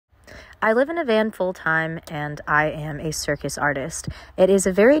I live in a van full-time and I am a circus artist. It is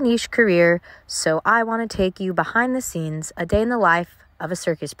a very niche career, so I want to take you behind the scenes, a day in the life of a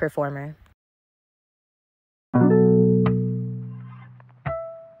circus performer.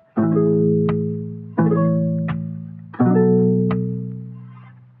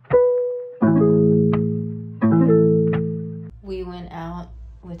 We went out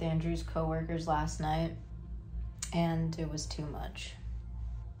with Andrew's coworkers last night and it was too much.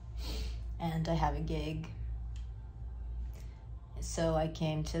 And I have a gig. So I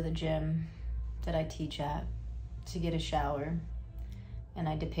came to the gym that I teach at to get a shower. And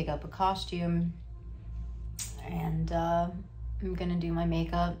I had to pick up a costume. And I'm gonna do my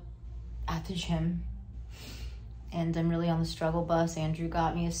makeup at the gym. And I'm really on the struggle bus. Andrew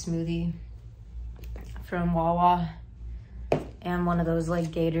got me a smoothie from Wawa. And one of those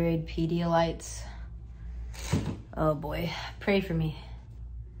like Gatorade Pedialytes. Oh boy, pray for me.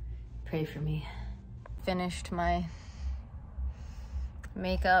 Pray for me. Finished my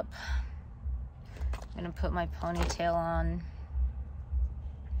makeup. I'm gonna put my ponytail on.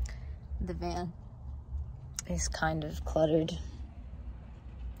 The van is kind of cluttered.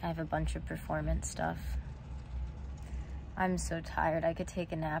 I have a bunch of performance stuff. I'm so tired, I could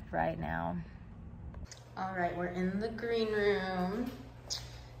take a nap right now. All right, we're in the green room.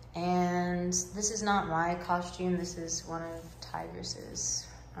 And this is not my costume, this is one of Tigress's.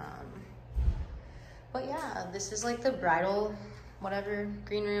 But yeah, this is like the bridal, whatever,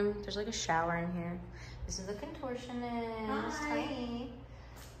 green room. There's like a shower in here. This is the contortionist. Hi.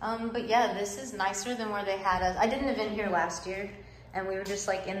 But yeah, this is nicer than where they had us. I did an event here last year, and we were just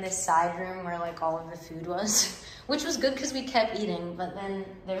like in this side room where like all of the food was, which was good because we kept eating, but then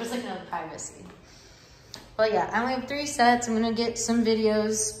there was like no privacy. But yeah, I only have 3 sets. I'm gonna get some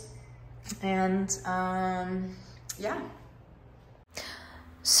videos, and yeah.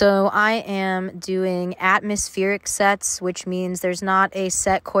 So I am doing atmospheric sets, which means there's not a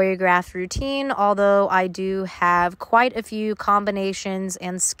set choreographed routine, although I do have quite a few combinations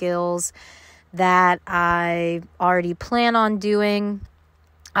and skills that I already plan on doing.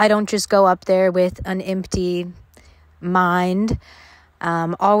 I don't just go up there with an empty mind.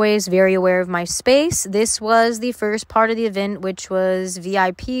 Always very aware of my space. This was the first part of the event, which was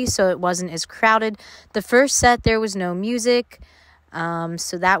VIP, so it wasn't as crowded. The first set, there was no music.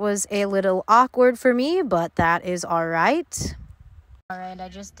 So that was a little awkward for me, but that is all right. All right, I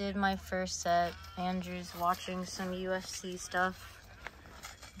just did my first set. Andrew's watching some UFC stuff.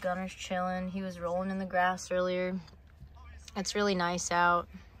 Gunner's chilling. He was rolling in the grass earlier. It's really nice out.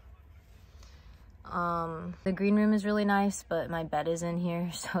 The green room is really nice, but my bed is in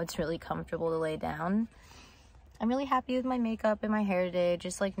here, so it's really comfortable to lay down. I'm really happy with my makeup and my hair today.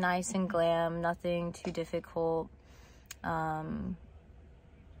 Just like nice and glam, nothing too difficult. The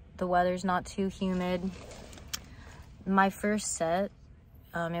weather's not too humid. My first set,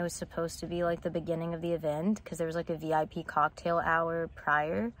 it was supposed to be like the beginning of the event because there was like a VIP cocktail hour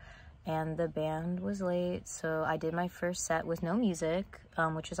prior and the band was late. So I did my first set with no music,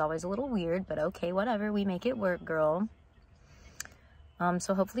 which is always a little weird, but okay, whatever. We make it work, girl.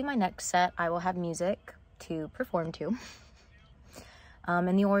 So hopefully my next set, I will have music to perform to.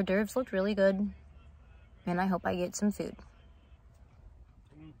 And the hors d'oeuvres looked really good. And I hope I get some food.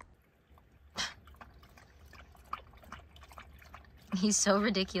 He's so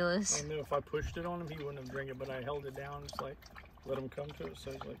ridiculous. I knew if I pushed it on him, he wouldn't have drank it, but I held it down, just like, let him come to it.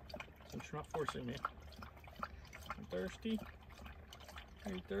 So he's like, since you're not forcing me. You thirsty?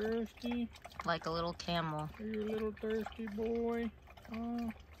 Are you thirsty? Like a little camel. Are you a little thirsty boy?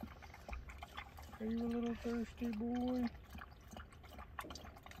 Oh. Are you a little thirsty boy?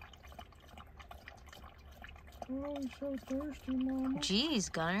 Oh, he's so thirsty, Mama. Jeez,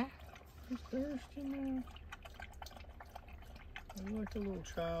 Gunner. He's thirsty now. He's like a little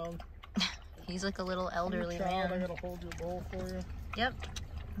child. He's like a little elderly man. I gotta hold your bowl for you. Yep.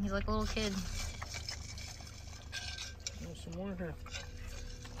 He's like a little kid. There's some more here.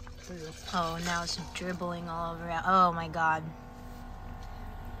 There you go. Oh, now it's dribbling all over. Oh my god.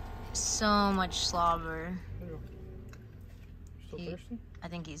 So much slobber. There you go. Still thirsty? I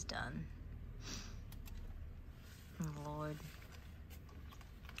think he's done. Lord.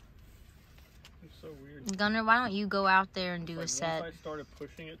 It's so weird. Gunner, why don't you go out there and do a set? Once I started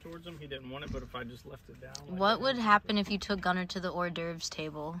pushing it towards him, he didn't want it, but if I just left it down... Like what would happen if you took Gunner to the hors d'oeuvres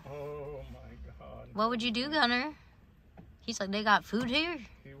table? Oh my god. What would you do, Gunner? He's like, they got food here?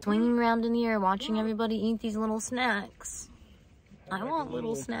 Swinging around in the air, watching everybody eat these little snacks. I want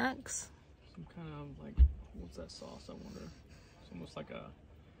little snacks. Some kind of like, what's that sauce, I wonder? It's almost like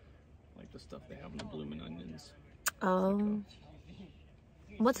the stuff they have in the blooming onions. Oh.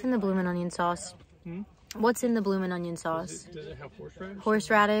 What's in the bloomin' onion sauce? What's in the bloomin' onion sauce? Does it have horseradish?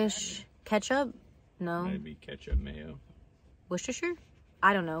 Horseradish, ketchup? No. Maybe ketchup, mayo. Worcestershire?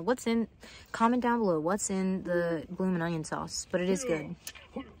 I don't know. What's in? Comment down below. What's in the bloomin' onion sauce? But it is good.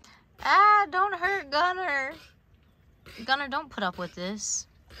 Ah, don't hurt Gunner. Gunner, don't put up with this.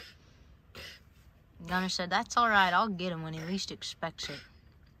 Gunner said, that's all right. I'll get him when he least expects it.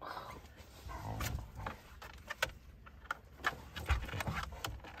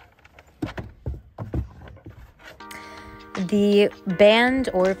 The band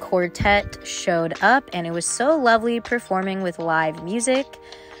or quartet showed up, and it was so lovely performing with live music.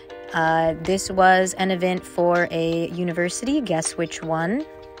 This was an event for a university. Guess which one?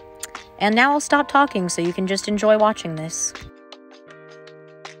 And now I'll stop talking so you can just enjoy watching this.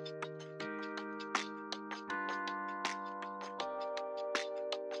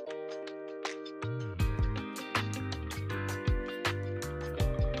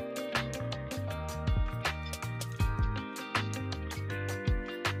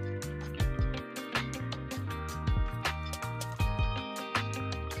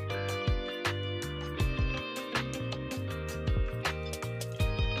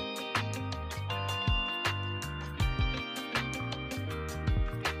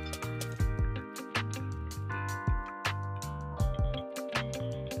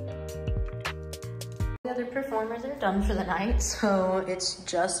 The other performers are done for the night, so it's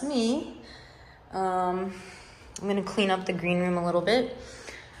just me. I'm gonna clean up the green room a little bit.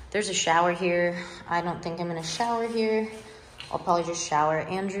 There's a shower here. I don't think I'm gonna shower here. I'll probably just shower at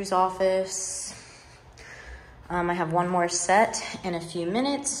Andrew's office. I have one more set in a few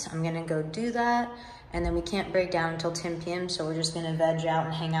minutes. I'm gonna go do that, and then we can't break down until 10 p.m., so we're just gonna veg out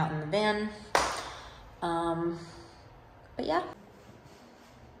and hang out in the van. But yeah.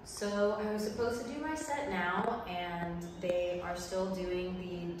 So I was supposed to do my set now, and they are still doing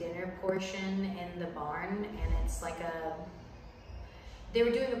the dinner portion in the barn, and it's like they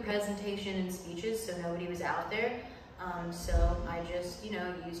were doing a presentation and speeches, so nobody was out there. So I just, you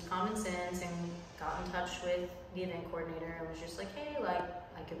know, used common sense and got in touch with the event coordinator and was just like, hey, like,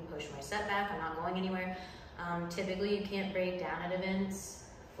 I can push my set back, I'm not going anywhere. Typically you can't break down at events.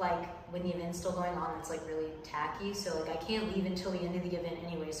 Like when the event's still going on, it's like really tacky. So like I can't leave until the end of the event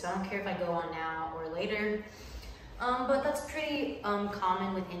anyway. So I don't care if I go on now or later. But that's pretty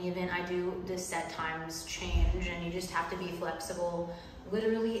common with any event I do. The set times change and you just have to be flexible,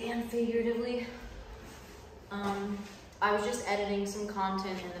 literally and figuratively. I was just editing some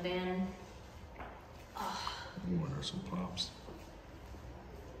content in the van. What are some pops?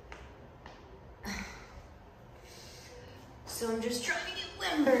 So I'm just trying to get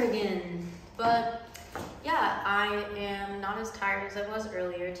limber again. But yeah, I am not as tired as I was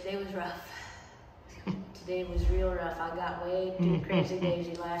earlier. Today was rough. Today was real rough. I got way too crazy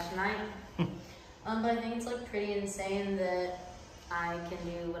daisy last night. But I think it's like pretty insane that I can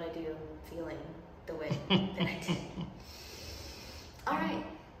do what I do feeling the way that I did. All right,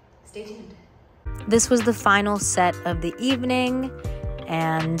 stay tuned. This was the final set of the evening,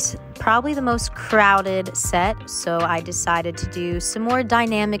 and probably the most crowded set, so I decided to do some more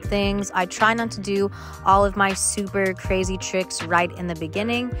dynamic things. I try not to do all of my super crazy tricks right in the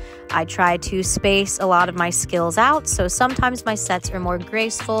beginning. I try to space a lot of my skills out, so sometimes my sets are more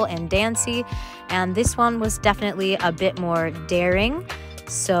graceful and dancey, and this one was definitely a bit more daring.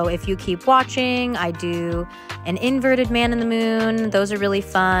 So if you keep watching, I do an inverted man in the moon. Those are really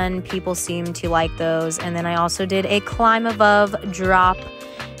fun. People seem to like those. And then I also did a climb above drop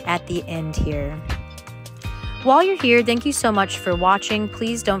at the end here. While you're here, thank you so much for watching.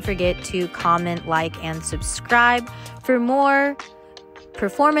 Please don't forget to comment, like, and subscribe for more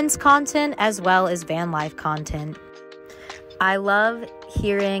performance content as well as van life content. I love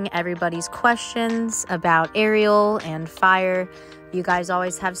hearing everybody's questions about aerial and fire. You guys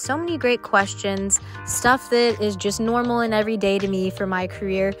always have so many great questions, stuff that is just normal and everyday to me for my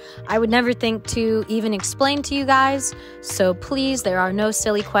career. I would never think to even explain to you guys. So please, there are no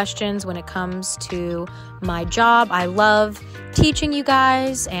silly questions when it comes to my job. I love teaching you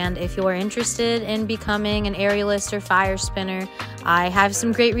guys. And if you're interested in becoming an aerialist or fire spinner, I have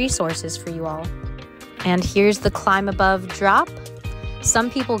some great resources for you all. And here's the climb above drop.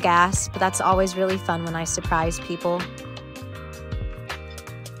 Some people gasp, but that's always really fun when I surprise people.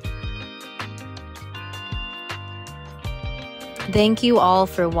 Thank you all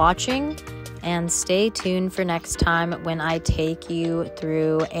for watching, and stay tuned for next time when I take you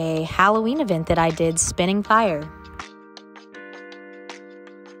through a Halloween event that I did spinning fire.